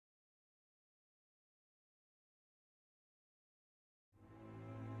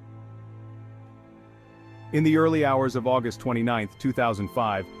In the early hours of August 29,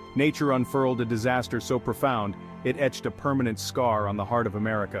 2005, nature unfurled a disaster so profound, it etched a permanent scar on the heart of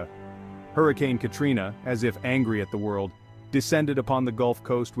America. Hurricane Katrina, as if angry at the world, descended upon the Gulf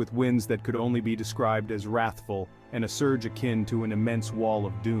Coast with winds that could only be described as wrathful and a surge akin to an immense wall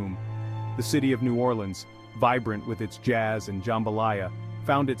of doom. The city of New Orleans, vibrant with its jazz and jambalaya,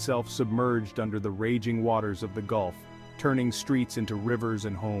 found itself submerged under the raging waters of the Gulf, turning streets into rivers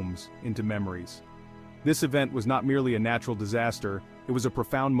and homes into memories. This event was not merely a natural disaster, it was a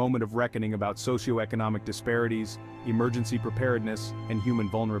profound moment of reckoning about socioeconomic disparities, emergency preparedness, and human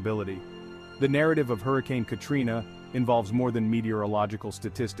vulnerability. The narrative of Hurricane Katrina involves more than meteorological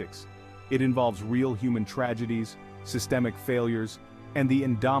statistics. It involves real human tragedies, systemic failures, and the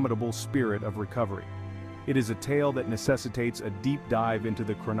indomitable spirit of recovery. It is a tale that necessitates a deep dive into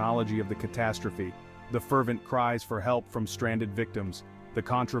the chronology of the catastrophe, the fervent cries for help from stranded victims, the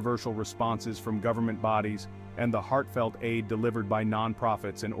controversial responses from government bodies, and the heartfelt aid delivered by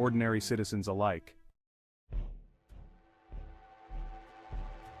nonprofits and ordinary citizens alike.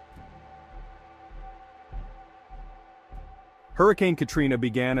 Hurricane Katrina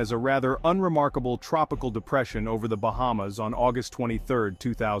began as a rather unremarkable tropical depression over the Bahamas on August 23,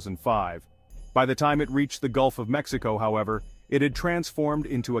 2005. By the time it reached the Gulf of Mexico, however, it had transformed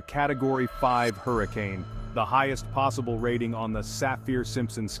into a Category 5 hurricane, the highest possible rating on the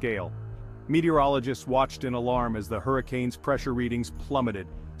Saffir-Simpson scale. Meteorologists watched in alarm as the hurricane's pressure readings plummeted,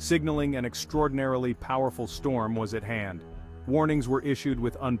 signaling an extraordinarily powerful storm was at hand. Warnings were issued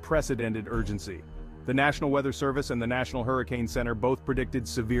with unprecedented urgency. The National Weather Service and the National Hurricane Center both predicted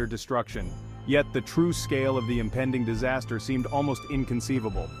severe destruction. Yet the true scale of the impending disaster seemed almost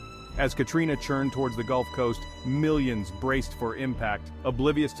inconceivable. As Katrina churned towards the Gulf Coast, millions braced for impact,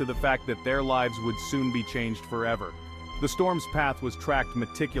 oblivious to the fact that their lives would soon be changed forever. The storm's path was tracked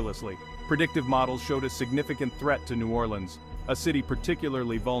meticulously. Predictive models showed a significant threat to New Orleans, a city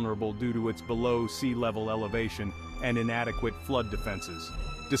particularly vulnerable due to its below sea level elevation and inadequate flood defenses.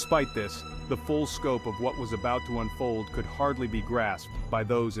 Despite this, the full scope of what was about to unfold could hardly be grasped by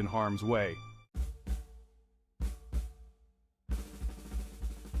those in harm's way.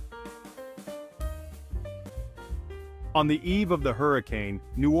 On the eve of the hurricane,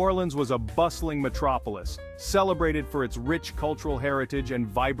 New Orleans was a bustling metropolis, celebrated for its rich cultural heritage and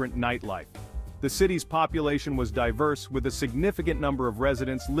vibrant nightlife. The city's population was diverse, with a significant number of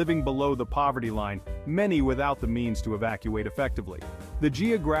residents living below the poverty line, many without the means to evacuate effectively. The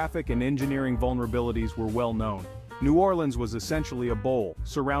geographic and engineering vulnerabilities were well known. New Orleans was essentially a bowl,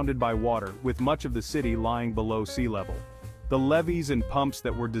 surrounded by water, with much of the city lying below sea level. The levees and pumps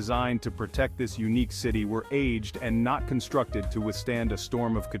that were designed to protect this unique city were aged and not constructed to withstand a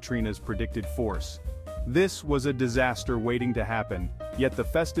storm of Katrina's predicted force. This was a disaster waiting to happen, yet the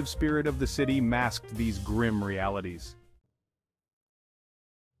festive spirit of the city masked these grim realities.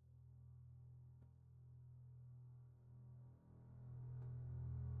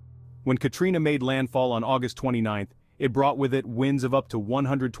 When Katrina made landfall on August 29, it brought with it winds of up to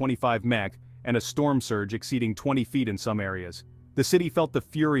 125 mph, and a storm surge exceeding 20 feet in some areas. The city felt the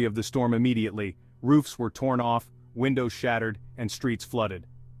fury of the storm immediately. Roofs were torn off, windows shattered, and streets flooded.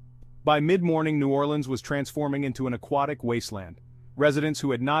 By mid-morning, New Orleans was transforming into an aquatic wasteland. Residents who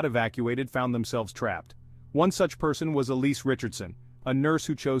had not evacuated found themselves trapped. One such person was Elise Richardson, a nurse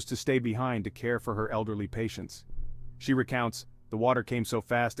who chose to stay behind to care for her elderly patients. She recounts, "The water came so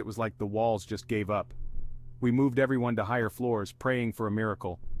fast it was like the walls just gave up. We moved everyone to higher floors, praying for a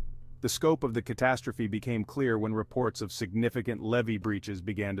miracle." The scope of the catastrophe became clear when reports of significant levee breaches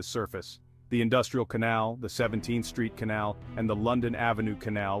began to surface. The Industrial Canal, the 17th Street Canal, and the London Avenue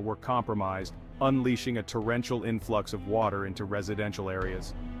Canal were compromised, unleashing a torrential influx of water into residential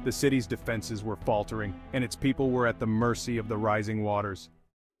areas. The city's defenses were faltering, and its people were at the mercy of the rising waters.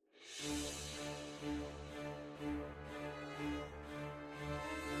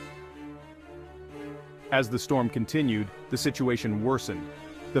 As the storm continued, the situation worsened.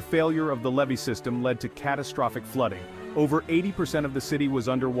 The failure of the levee system led to catastrophic flooding. Over 80% of the city was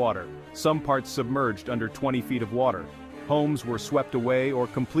underwater, some parts submerged under 20 feet of water. Homes were swept away or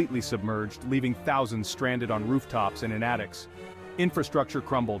completely submerged, leaving thousands stranded on rooftops and in attics. Infrastructure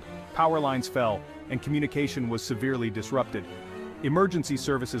crumbled, power lines fell, and communication was severely disrupted. Emergency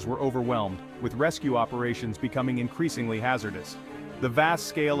services were overwhelmed, with rescue operations becoming increasingly hazardous. The vast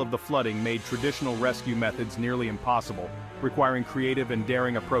scale of the flooding made traditional rescue methods nearly impossible, requiring creative and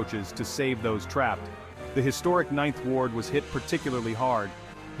daring approaches to save those trapped. The historic Ninth Ward was hit particularly hard.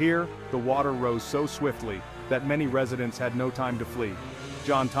 Here, the water rose so swiftly that many residents had no time to flee.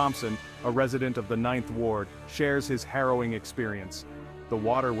 John Thompson, a resident of the Ninth Ward, shares his harrowing experience. "The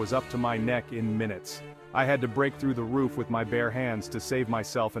water was up to my neck in minutes. I had to break through the roof with my bare hands to save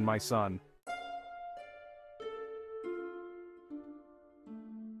myself and my son.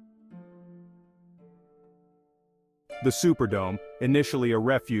 The Superdome, initially a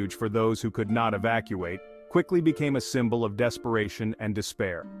refuge for those who could not evacuate, quickly became a symbol of desperation and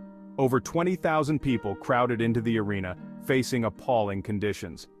despair. Over 20,000 people crowded into the arena, facing appalling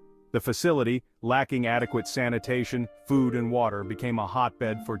conditions. The facility, lacking adequate sanitation, food and water, became a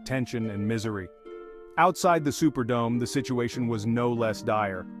hotbed for tension and misery. Outside the Superdome, the situation was no less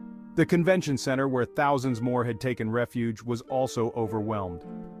dire. The convention center, where thousands more had taken refuge, was also overwhelmed.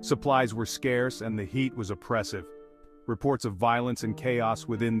 Supplies were scarce and the heat was oppressive. Reports of violence and chaos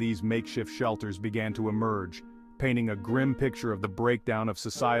within these makeshift shelters began to emerge, painting a grim picture of the breakdown of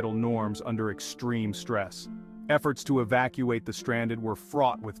societal norms under extreme stress. Efforts to evacuate the stranded were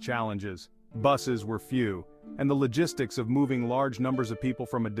fraught with challenges. Buses were few, and the logistics of moving large numbers of people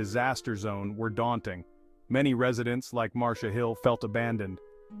from a disaster zone were daunting. Many residents, like Marcia Hill, felt abandoned.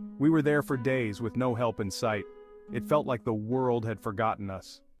 We were there for days with no help in sight. It felt like the world had forgotten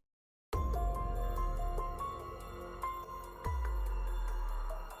us.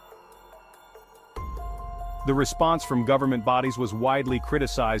 The response from government bodies was widely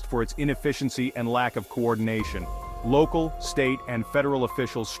criticized for its inefficiency and lack of coordination. Local, state, and federal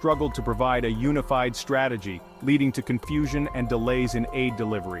officials struggled to provide a unified strategy, leading to confusion and delays in aid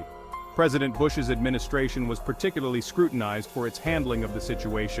delivery. President Bush's administration was particularly scrutinized for its handling of the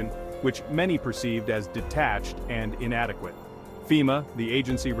situation, which many perceived as detached and inadequate. FEMA, the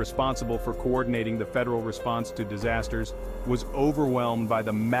agency responsible for coordinating the federal response to disasters, was overwhelmed by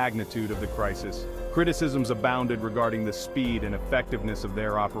the magnitude of the crisis. Criticisms abounded regarding the speed and effectiveness of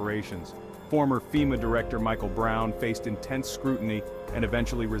their operations. Former FEMA Director Michael Brown faced intense scrutiny and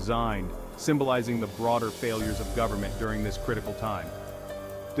eventually resigned, symbolizing the broader failures of government during this critical time.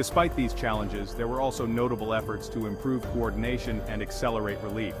 Despite these challenges, there were also notable efforts to improve coordination and accelerate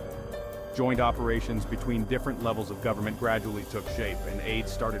relief. Joint operations between different levels of government gradually took shape, and aid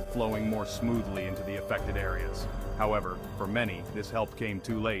started flowing more smoothly into the affected areas. However, for many, this help came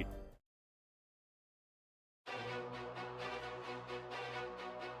too late.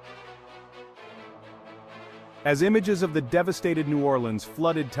 As images of the devastated New Orleans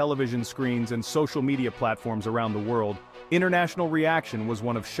flooded television screens and social media platforms around the world, international reaction was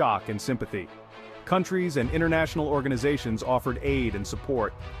one of shock and sympathy. Countries and international organizations offered aid and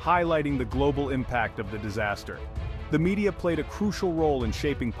support, highlighting the global impact of the disaster. The media played a crucial role in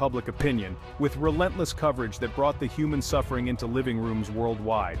shaping public opinion, with relentless coverage that brought the human suffering into living rooms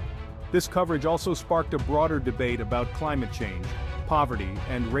worldwide. This coverage also sparked a broader debate about climate change, poverty,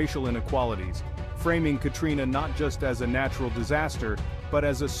 and racial inequalities, framing Katrina not just as a natural disaster, but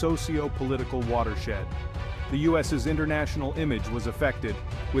as a socio-political watershed. The U.S.'s international image was affected,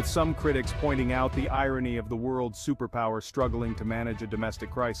 with some critics pointing out the irony of the world's superpower struggling to manage a domestic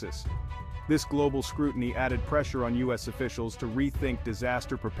crisis. This global scrutiny added pressure on U.S. officials to rethink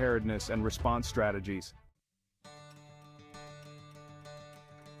disaster preparedness and response strategies.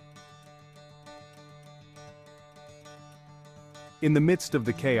 In the midst of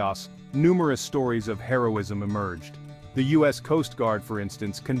the chaos, numerous stories of heroism emerged. The U.S. Coast Guard, for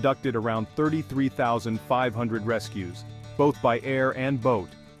instance, conducted around 33,500 rescues, both by air and boat,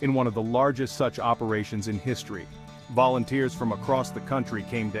 in one of the largest such operations in history. Volunteers from across the country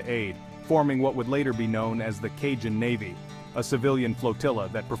came to aid, forming what would later be known as the Cajun Navy, a civilian flotilla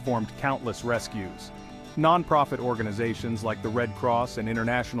that performed countless rescues. Non-profit organizations like the Red Cross and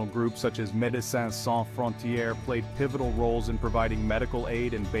international groups such as Médecins Sans Frontières played pivotal roles in providing medical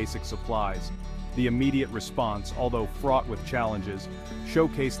aid and basic supplies. The immediate response, although fraught with challenges,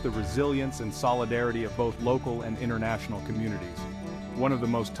 showcased the resilience and solidarity of both local and international communities. One of the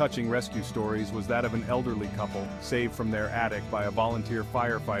most touching rescue stories was that of an elderly couple, saved from their attic by a volunteer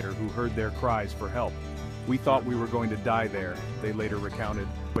firefighter who heard their cries for help. "We thought we were going to die there," they later recounted,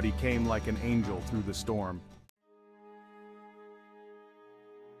 "but he came like an angel through the storm."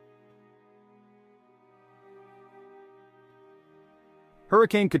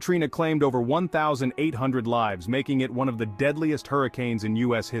 Hurricane Katrina claimed over 1,800 lives, making it one of the deadliest hurricanes in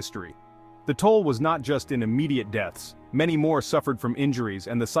U.S. history. The toll was not just in immediate deaths, many more suffered from injuries,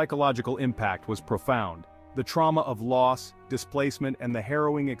 and the psychological impact was profound. The trauma of loss, displacement, and the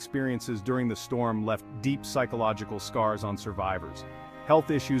harrowing experiences during the storm left deep psychological scars on survivors. Health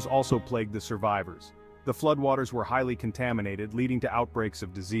issues also plagued the survivors. The floodwaters were highly contaminated, leading to outbreaks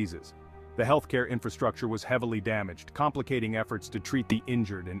of diseases. The healthcare infrastructure was heavily damaged, complicating efforts to treat the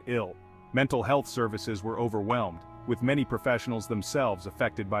injured and ill. Mental health services were overwhelmed, with many professionals themselves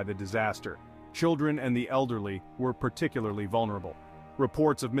affected by the disaster. Children and the elderly were particularly vulnerable.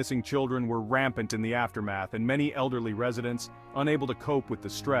 Reports of missing children were rampant in the aftermath, and many elderly residents, unable to cope with the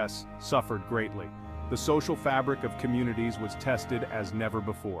stress, suffered greatly. The social fabric of communities was tested as never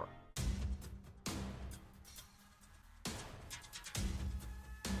before.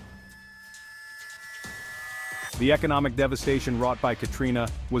 The economic devastation wrought by Katrina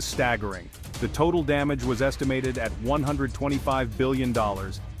was staggering. The total damage was estimated at $125 billion,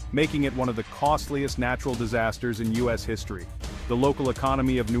 making it one of the costliest natural disasters in U.S. history. The local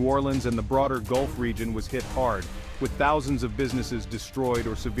economy of New Orleans and the broader Gulf region was hit hard, with thousands of businesses destroyed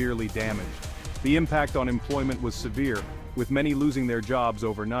or severely damaged. The impact on employment was severe, with many losing their jobs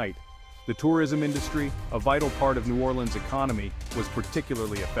overnight. The tourism industry, a vital part of New Orleans' economy, was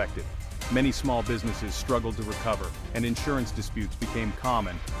particularly affected. Many small businesses struggled to recover, and insurance disputes became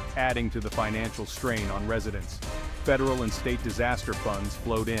common, adding to the financial strain on residents. Federal and state disaster funds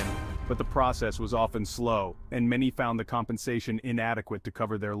flowed in, but the process was often slow, and many found the compensation inadequate to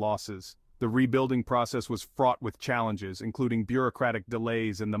cover their losses. The rebuilding process was fraught with challenges, including bureaucratic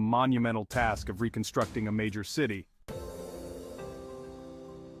delays and the monumental task of reconstructing a major city.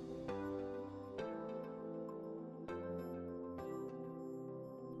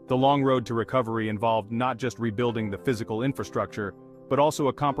 The long road to recovery involved not just rebuilding the physical infrastructure, but also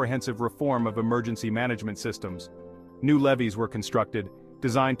a comprehensive reform of emergency management systems. New levees were constructed,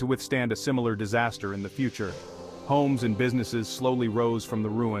 designed to withstand a similar disaster in the future. Homes and businesses slowly rose from the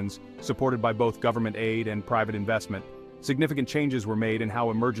ruins, supported by both government aid and private investment. Significant changes were made in how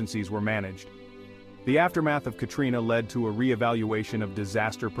emergencies were managed. The aftermath of Katrina led to a re-evaluation of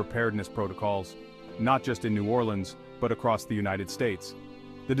disaster preparedness protocols, not just in New Orleans, but across the United States.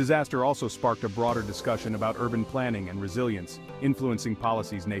 The disaster also sparked a broader discussion about urban planning and resilience, influencing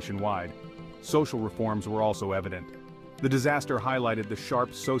policies nationwide. Social reforms were also evident. The disaster highlighted the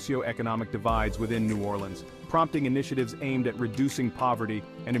sharp socio-economic divides within New Orleans, prompting initiatives aimed at reducing poverty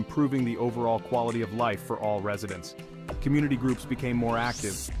and improving the overall quality of life for all residents. Community groups became more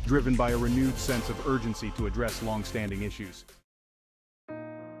active, driven by a renewed sense of urgency to address long-standing issues.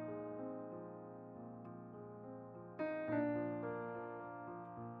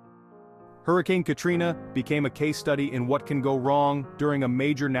 Hurricane Katrina became a case study in what can go wrong during a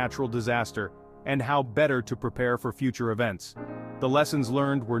major natural disaster, and how better to prepare for future events. The lessons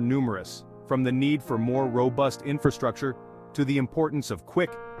learned were numerous, from the need for more robust infrastructure to the importance of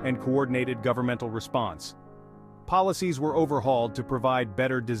quick and coordinated governmental response. Policies were overhauled to provide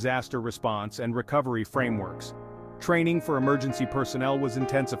better disaster response and recovery frameworks. Training for emergency personnel was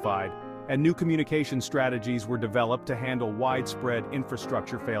intensified, and new communication strategies were developed to handle widespread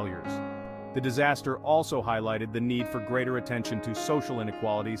infrastructure failures. The disaster also highlighted the need for greater attention to social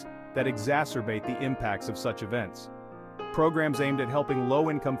inequalities that exacerbate the impacts of such events. Programs aimed at helping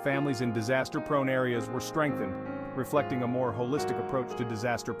low-income families in disaster-prone areas were strengthened, reflecting a more holistic approach to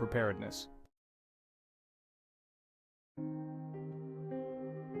disaster preparedness.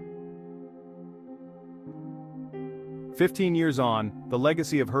 "15 years on, the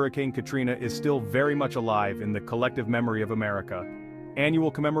legacy of Hurricane Katrina is still very much alive in the collective memory of America.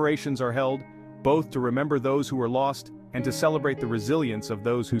 Annual commemorations are held, both to remember those who were lost and to celebrate the resilience of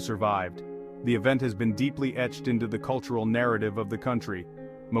those who survived. The event has been deeply etched into the cultural narrative of the country.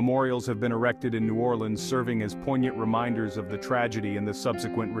 Memorials have been erected in New Orleans, serving as poignant reminders of the tragedy and the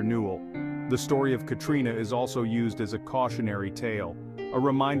subsequent renewal. The story of Katrina is also used as a cautionary tale, a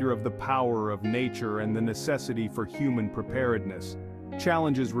reminder of the power of nature and the necessity for human preparedness.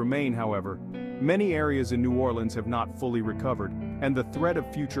 Challenges remain, however. Many areas in New Orleans have not fully recovered, and the threat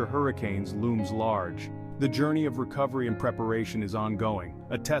of future hurricanes looms large. The journey of recovery and preparation is ongoing,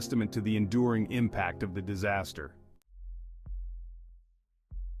 a testament to the enduring impact of the disaster.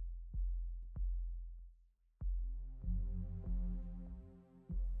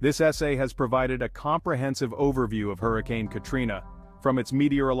 This essay has provided a comprehensive overview of Hurricane Katrina, from its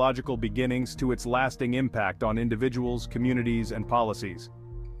meteorological beginnings to its lasting impact on individuals, communities, and policies.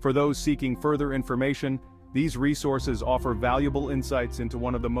 For those seeking further information, these resources offer valuable insights into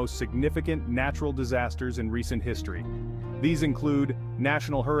one of the most significant natural disasters in recent history. These include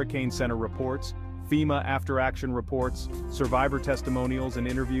National Hurricane Center reports, FEMA after-action reports, survivor testimonials and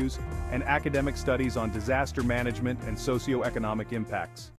interviews, and academic studies on disaster management and socioeconomic impacts.